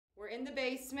in the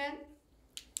basement.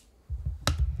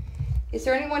 Is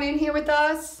there anyone in here with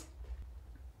us?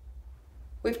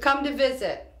 We've come to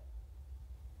visit.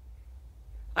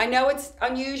 I know it's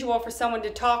unusual for someone to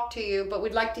talk to you, but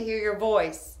we'd like to hear your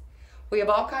voice. We have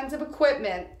all kinds of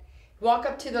equipment. Walk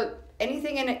up to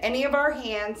anything in any of our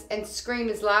hands and scream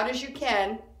as loud as you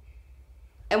can,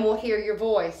 and we'll hear your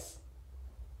voice.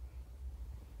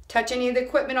 Touch any of the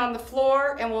equipment on the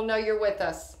floor and we'll know you're with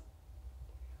us.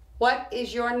 What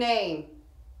is your name?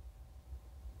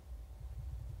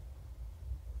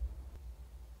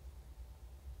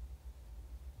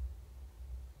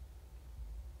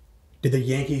 Did the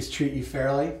Yankees treat you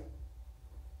fairly?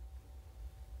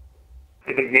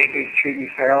 Did the Yankees treat you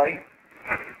fairly?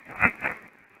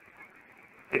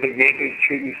 Did the Yankees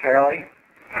treat you fairly?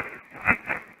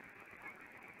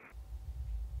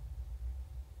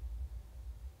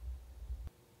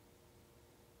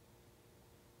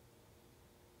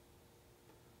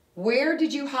 Where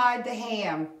did you hide the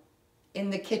ham? In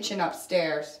the kitchen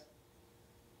upstairs.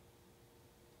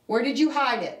 Where did you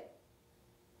hide it?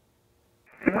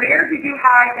 Where did you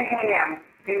hide the ham?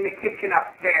 In the kitchen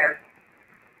upstairs.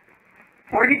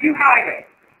 Where did you hide it?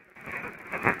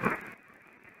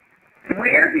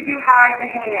 Where did you hide the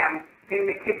ham? In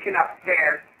the kitchen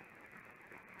upstairs.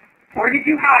 Where did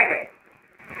you hide it?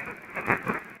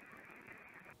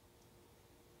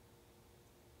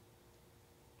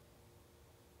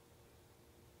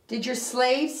 Did your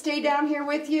slaves stay down here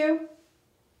with you?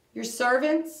 Your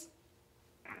servants?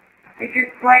 Did your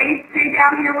slaves stay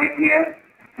down here with you?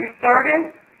 Your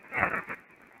servants?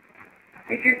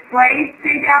 Did your slaves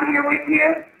stay down here with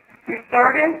you? Your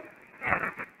servants?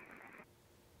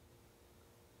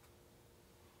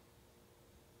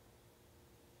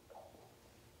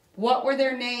 What were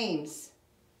their names?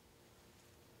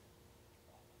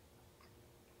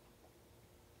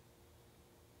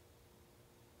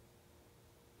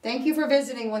 Thank you for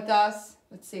visiting with us.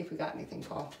 Let's see if we got anything,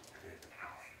 Paul.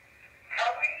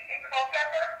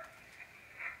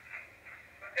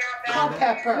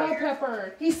 Culpeper.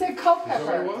 Culpeper. He said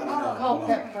Culpeper. Oh,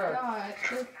 Culpeper.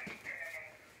 Gosh.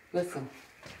 Listen.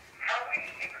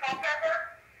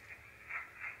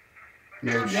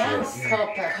 No Yes, shit.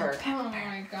 Culpeper. Oh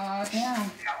my gosh. Yeah.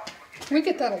 We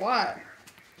get that a lot.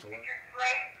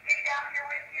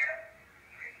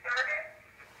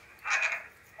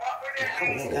 What the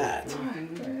hell is that?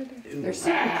 There's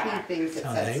certain key things that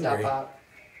Sounds set stuff angry. up.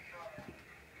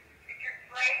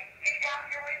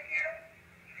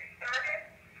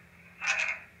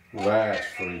 That's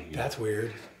freaky. That's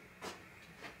weird.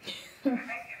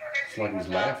 It's like he's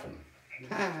laughing.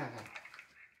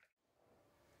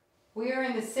 We are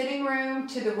in the sitting room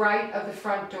to the right of the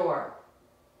front door.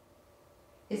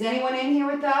 Is anyone in here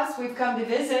with us? We've come to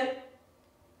visit.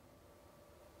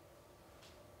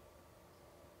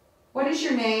 What is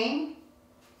your name?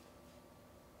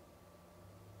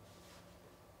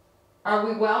 Are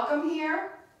we welcome here?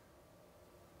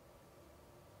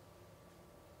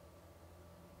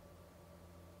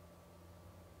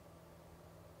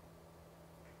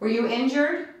 Were you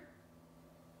injured?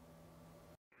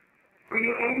 Were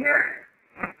you injured?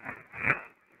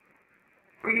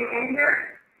 Were you injured?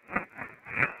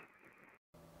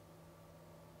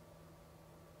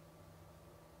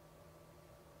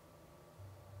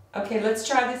 Okay, let's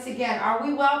try this again. Are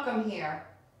we welcome here?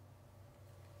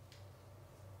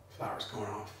 Flower's going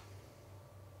off.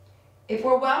 If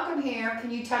we're welcome here, can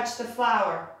you touch the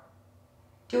flower?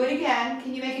 Do it again.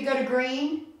 Can you make it go to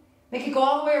green? Make it go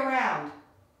all the way around.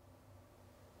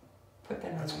 Put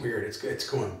that That's on. weird. It's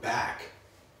going back.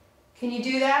 Can you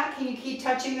do that? Can you keep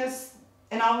touching this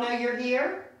and I'll know you're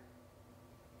here?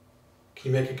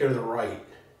 Can you make it go to the right?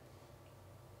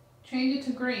 Change it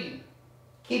to green.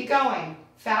 Keep going.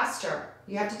 Faster.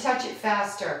 You have to touch it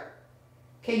faster.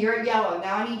 Okay, you're at yellow.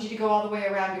 Now I need you to go all the way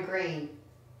around to green.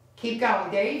 Keep going.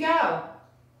 There you go.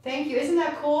 Thank you. Isn't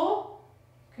that cool?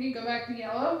 Can you go back to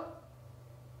yellow?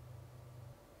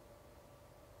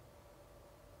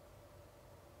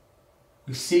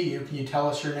 We see you. Can you tell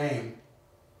us your name?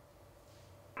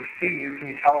 We see you. Can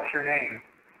you tell us your name?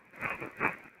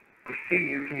 We see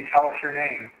you. Can you tell us your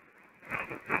name?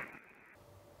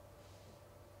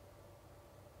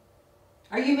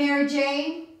 Are you Mary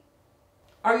Jane?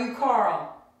 Are you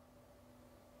Carl?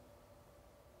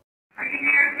 Are you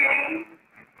Mary Jane?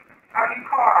 Are you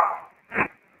Carl?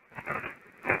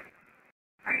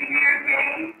 Are you Mary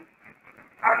Jane?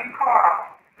 Are you Carl?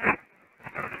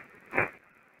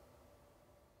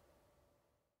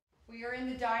 We are in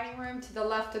the dining room to the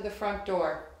left of the front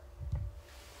door.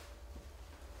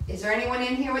 Is there anyone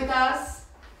in here with us?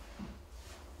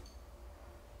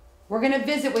 We're going to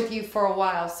visit with you for a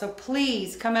while, so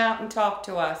please come out and talk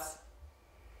to us.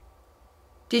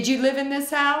 Did you live in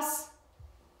this house?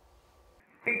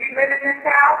 Did you live in this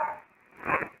house?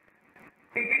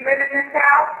 Did you live in this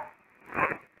house?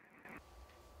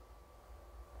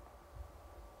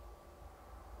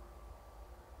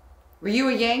 Were you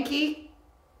a Yankee?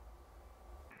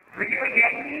 Were you a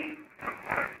Yankee?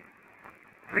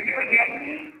 Were you a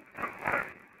Yankee?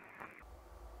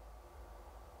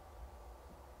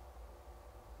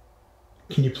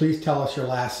 Can you please tell us your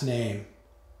last name?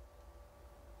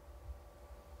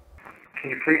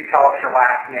 Can you please tell us your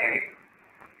last name?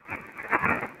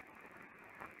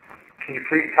 Can you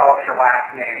please tell us your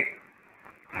last name?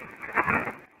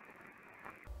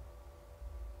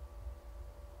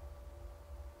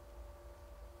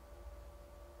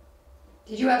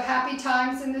 Did you have happy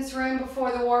times in this room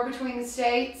before the war between the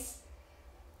states?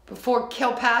 Before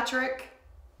Kilpatrick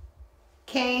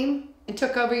came and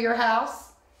took over your house?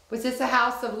 Was this a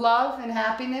house of love and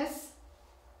happiness?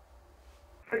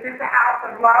 Was this a house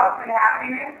of love and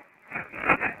happiness?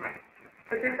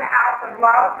 Was this a house of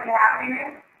love and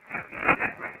happiness?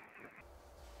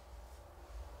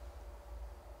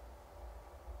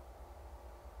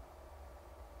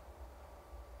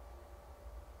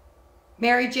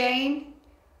 Mary Jane,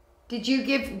 did you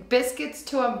give biscuits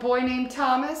to a boy named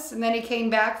Thomas and then he came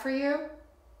back for you?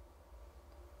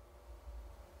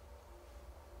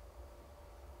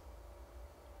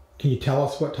 Can you tell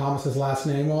us what Thomas's last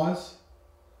name was?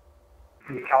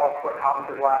 Can you tell us what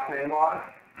Thomas's last name was?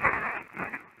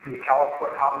 Can you tell us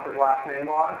what Thomas's last name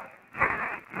was?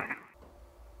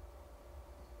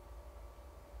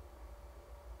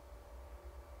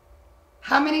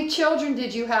 How many children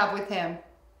did you have with him?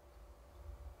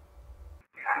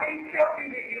 How many children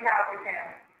did you have with him?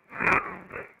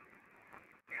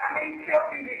 How many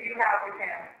children did you have with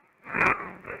him?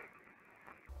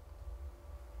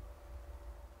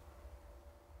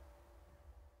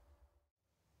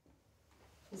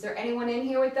 Is there anyone in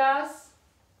here with us?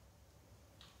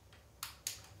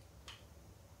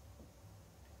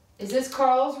 Is this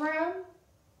Carl's room?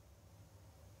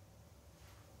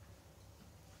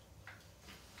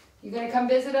 You gonna come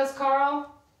visit us, Carl?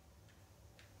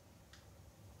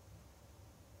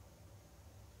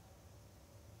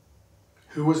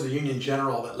 Who was the Union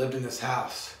General that lived in this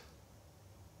house?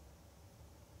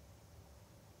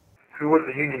 Who was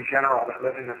the Union General that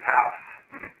lived in this house?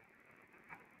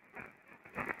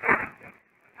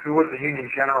 Who was the Union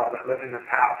General that lived in this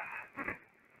house?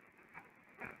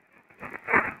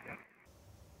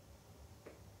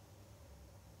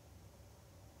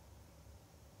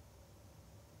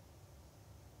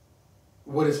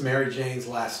 What is Mary Jane's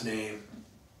last name?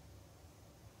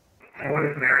 And what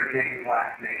is Mary Jane's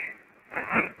last name?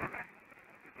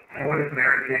 And what is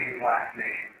Mary Jane's last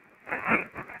name?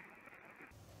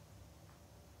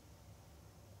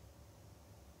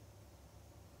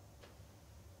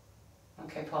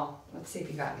 Okay, Paul, let's see if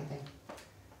you got anything.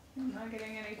 I'm not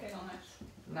getting anything on this.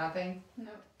 Nothing?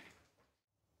 No.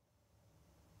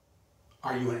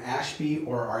 Are you an Ashby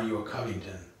or are you a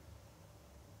Covington?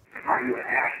 Are you an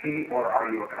Ashby or are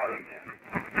you a Covington?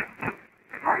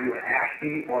 Are you an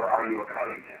Ashby or are you a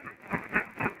Covington?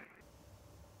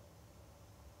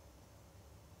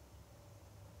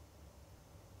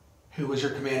 Who was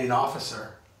your commanding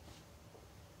officer?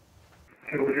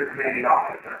 Who was your commanding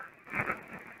officer?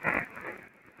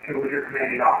 Who was your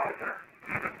commanding officer?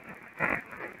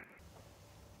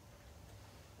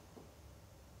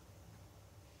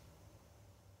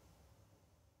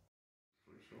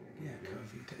 Yeah,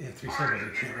 Covington. Yeah, 3 seconds. I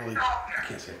can't really. I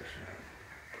can't say for sure.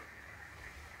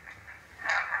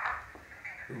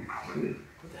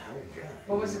 What the hell was that?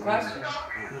 What was the question? I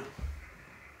don't know.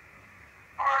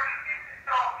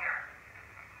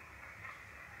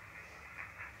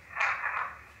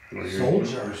 Well,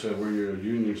 Soldier. You said well, you're a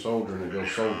Union soldier and it goes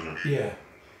soldier. Yeah.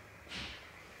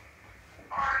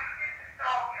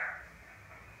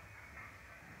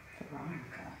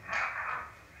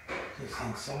 He's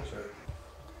saying soldier.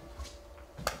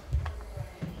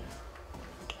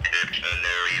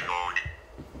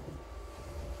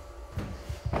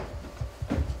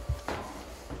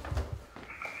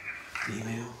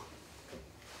 Female.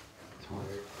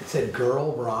 It said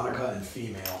girl, Veronica, and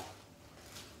female.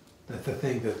 That's the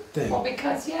thing. The thing. Well,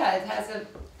 because yeah, it has a.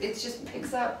 It just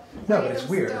picks up. No, but it's random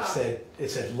weird. stuff. It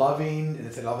said loving, and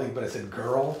it said loving, but it said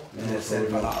girl, and it said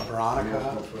Veronica.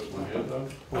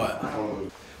 What?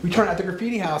 We turned at the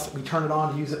graffiti house. We turned it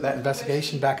on to use it that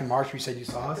investigation back in March. You said you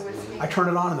saw us. I turned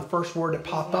it on, and the first word that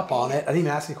popped up on it, I didn't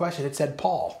even ask you a question. It said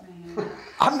Paul.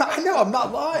 I'm not. I know. I'm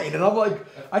not lying. And I'm like,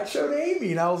 I showed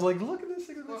Amy, and I was like, look at this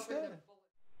thing that it said.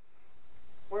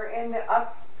 We're in the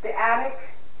attic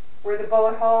where the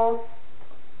bullet holes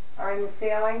are in the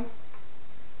ceiling.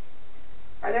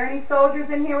 Are there any soldiers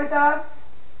in here with us?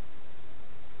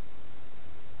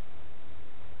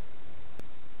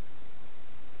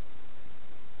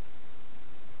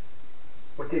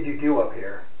 What did you do up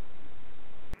here?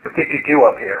 What did you do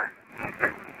up here?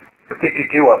 What did you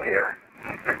do up here?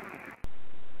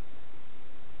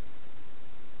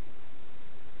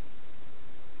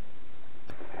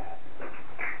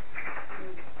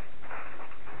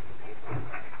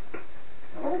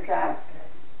 What was that?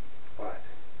 What?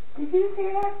 Did you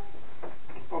hear that?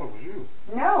 I thought it was you.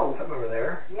 No. Something over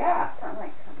there? Yeah. Sounded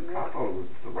like something I moved. thought it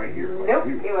was right here. Like Nope,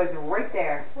 you. it was right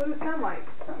there. What does it sound like?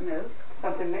 Something moved.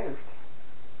 Something moved.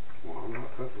 Well, I'm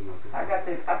not touching nothing.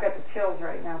 I've got the chills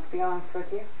right now, to be honest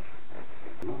with you.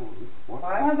 No, what?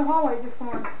 What? Oh, the hallway just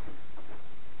formed.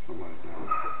 Somebody's down.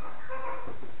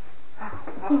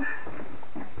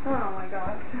 Oh my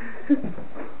gosh.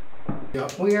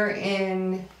 Yep. We are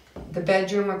in the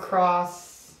bedroom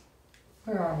across.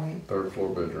 Where are we? Third floor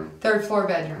bedroom. Third floor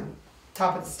bedroom,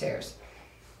 top of the stairs.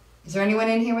 Is there anyone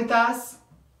in here with us?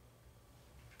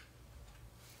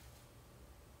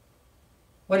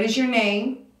 What is your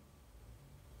name?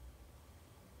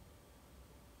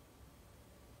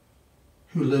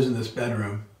 Who lives in this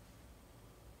bedroom?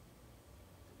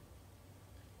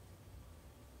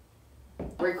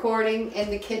 Recording in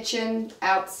the kitchen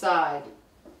outside.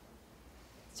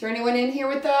 Is there anyone in here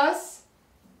with us?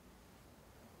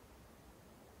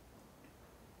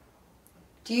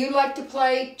 Do you like to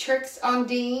play tricks on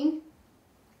Dean?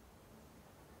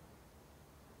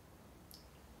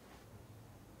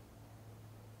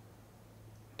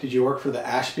 Did you work for the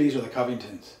Ashbys or the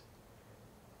Covingtons?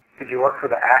 Did you work for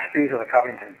the Ashbys or the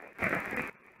Covingtons?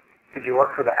 Did you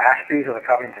work for the Ashbys or the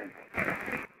Covingtons?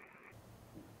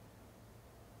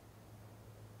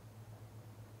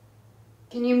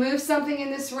 Can you move something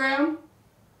in this room?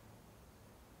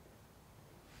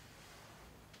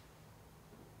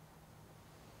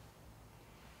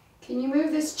 Can you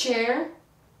move this chair?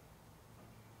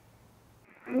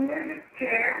 Move this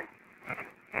chair.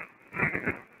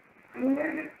 Move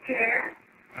this chair.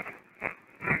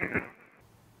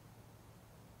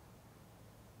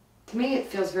 To me, it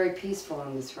feels very peaceful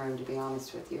in this room, to be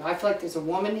honest with you. I feel like there's a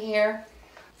woman here.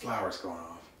 Flowers going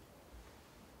off.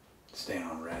 Staying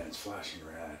on red. It's flashing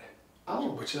red.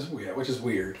 Oh, Which is weird. Which is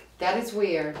weird. that is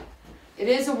weird. It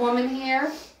is a woman here.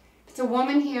 If it's a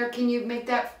woman here, can you make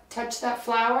that, touch that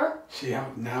flower? See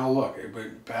how now look, it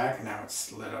went back and now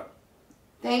it's lit up.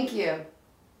 Thank you.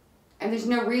 And there's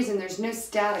no reason, there's no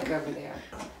static over there.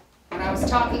 When I was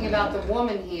talking about the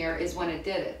woman here is when it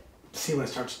did it. See when it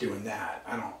starts doing that.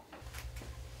 I don't.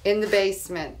 In the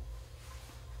basement.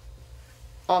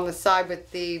 On the side with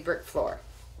the brick floor.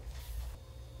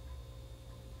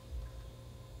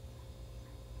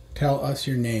 Tell us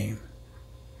your name.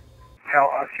 Tell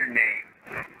us your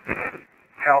name.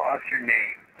 Tell us your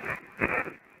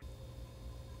name.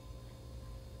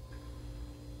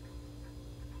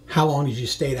 How long did you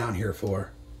stay down here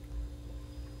for?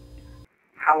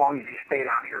 How long did you stay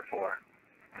down here for?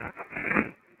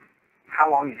 How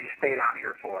long did you stay down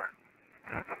here for?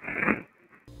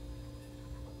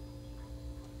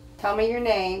 Tell me your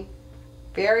name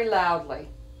very loudly.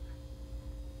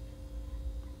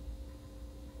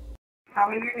 Tell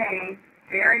me your name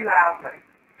very loudly.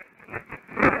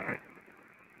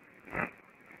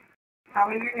 Tell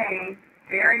me your name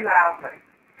very loudly.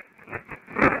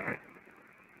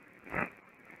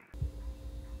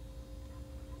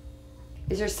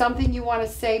 Is there something you want to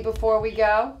say before we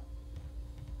go?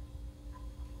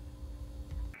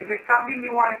 Is there something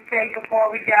you want to say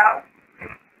before we go?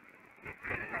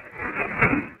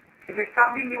 Is there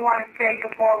something you want to say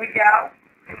before we go?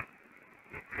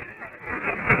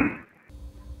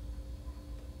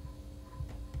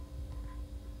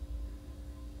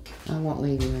 I won't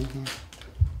leave you in here.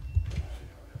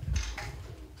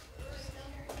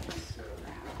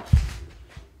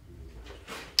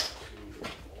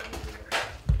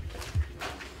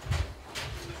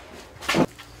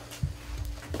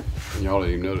 Y'all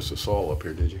didn't even notice the saw up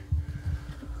here, did you?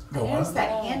 I noticed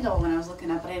that handle when I was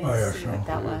looking up, but I didn't Oh, yeah, see sure. what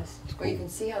that was. Well, you can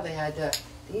see how they had to,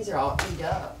 these are all eat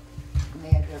up. And they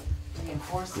had to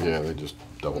reinforce them. Yeah, they just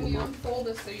doubled When them you up. unfold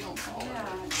this so you don't fall.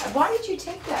 Yeah. Why did you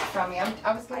take that from me?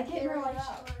 I was I going to didn't carry it realize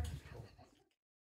up.